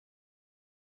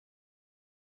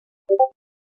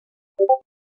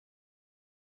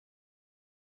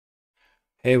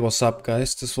Hey, what's up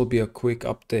guys? This will be a quick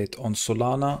update on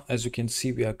Solana. As you can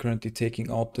see, we are currently taking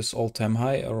out this all-time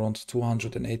high around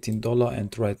 $218,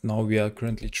 and right now we are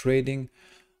currently trading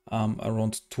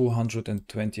around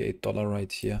 $228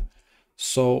 right here.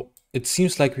 So it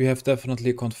seems like we have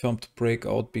definitely a confirmed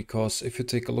breakout, because if you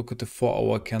take a look at the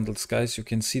 4-hour candles, guys, you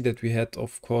can see that we had,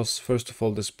 of course, first of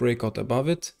all, this breakout above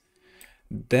it.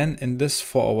 Then in this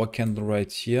 4-hour candle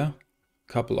right here,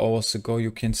 couple hours ago, you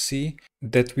can see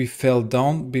that we fell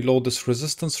down below this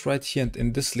resistance right here, and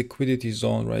in this liquidity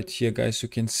zone right here, guys, you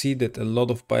can see that a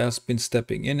lot of buyers been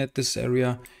stepping in at this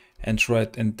area, and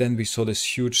then we saw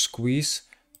this huge squeeze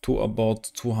to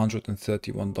about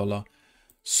 $231.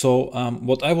 So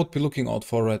what I would be looking out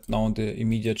for right now in the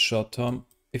immediate short term,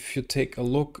 if you take a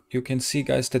look, you can see,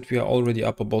 guys, that we are already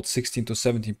up about 16 to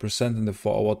 17% in the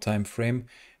 4-hour time frame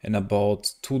in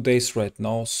about 2 days right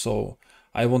now. So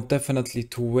I want definitely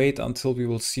to wait until we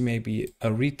will see maybe a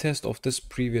retest of this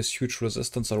previous huge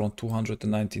resistance around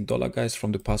 $219, guys,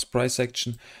 from the past price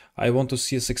action. I want to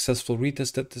see a successful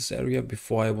retest at this area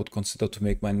before I would consider to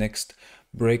make my next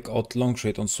breakout long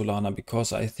trade on Solana,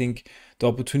 because I think the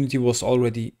opportunity was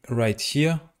already right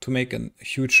here to make a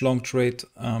huge long trade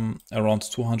around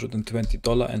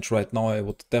 $220, and right now I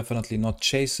would definitely not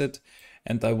chase it,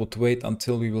 and I would wait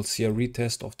until we will see a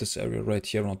retest of this area right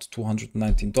here around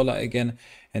 $219 again.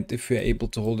 And if we are able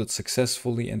to hold it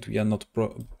successfully and we are not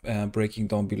breaking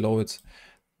down below it,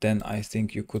 then I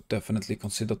think you could definitely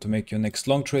consider to make your next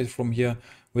long trade from here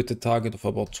with the target of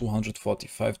about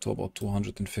 $245 to about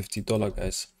 $250,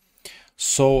 guys.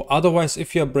 So otherwise,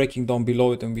 if you are breaking down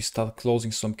below it and we start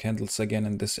closing some candles again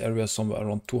in this area somewhere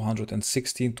around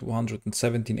 $216,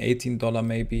 $217, $18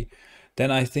 maybe, then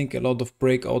I think a lot of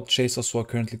breakout chasers who are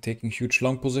currently taking huge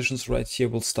long positions right here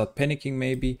will start panicking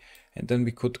maybe, and then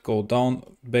we could go down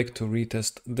back to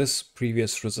retest this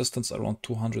previous resistance around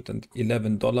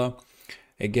 $211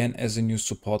 again as a new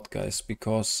support, guys,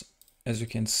 because as you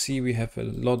can see, we have a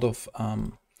lot of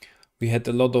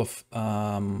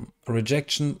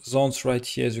rejection zones right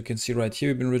here. As you can see right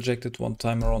here, we've been rejected one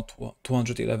time around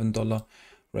 $211,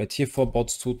 right here for about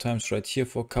 2 times, right here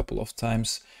for a couple of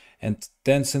times. And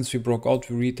then since we broke out,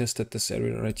 we retested this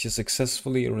area right here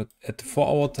successfully at the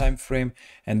 4-hour time frame.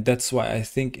 And that's why I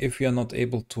think if we are not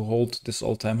able to hold this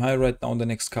all-time high right now in the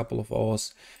next couple of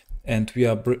hours, and we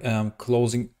are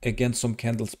closing again some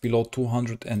candles below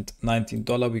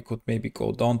 $219, we could maybe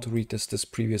go down to retest this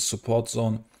previous support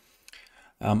zone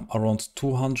around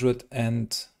 200,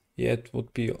 and yeah, it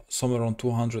would be somewhere around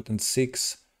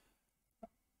 206,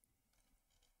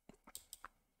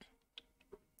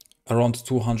 around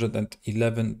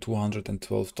 $211,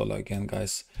 $212 again,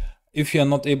 guys. If you are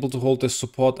not able to hold this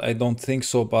support, I don't think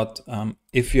so, but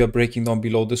if you are breaking down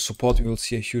below this support, we will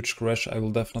see a huge crash. I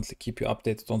will definitely keep you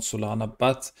updated on Solana,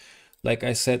 but like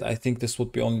I said, I think this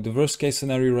would be only the worst case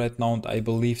scenario right now, and I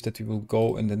believe that we will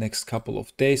go in the next couple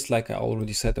of days, like I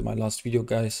already said in my last video,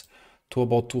 guys, to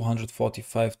about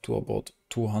 $245 to about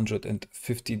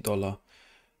 $250.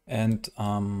 And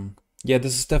yeah,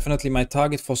 this is definitely my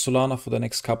target for Solana for the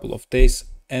next couple of days,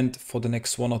 and for the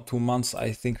next 1 or 2 months,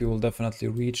 I think we will definitely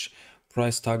reach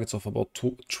price targets of about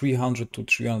 $300 to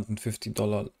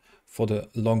 $350 for the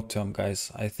long term,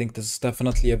 guys. I think this is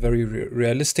definitely a very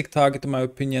realistic target in my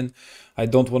opinion. I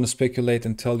don't want to speculate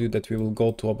and tell you that we will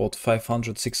go to about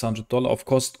 $500, $600. Of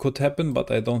course, it could happen, but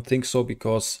I don't think so,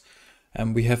 because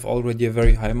we have already a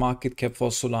very high market cap for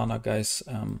Solana, guys.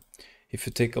 If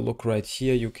you take a look right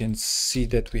here, you can see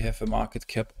that we have a market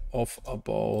cap of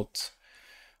about,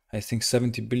 I think,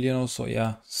 70 billion or so.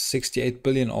 Yeah, 68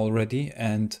 billion already.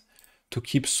 And to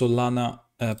keep Solana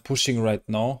pushing right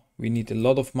now, we need a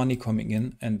lot of money coming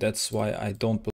in. And that's why I don't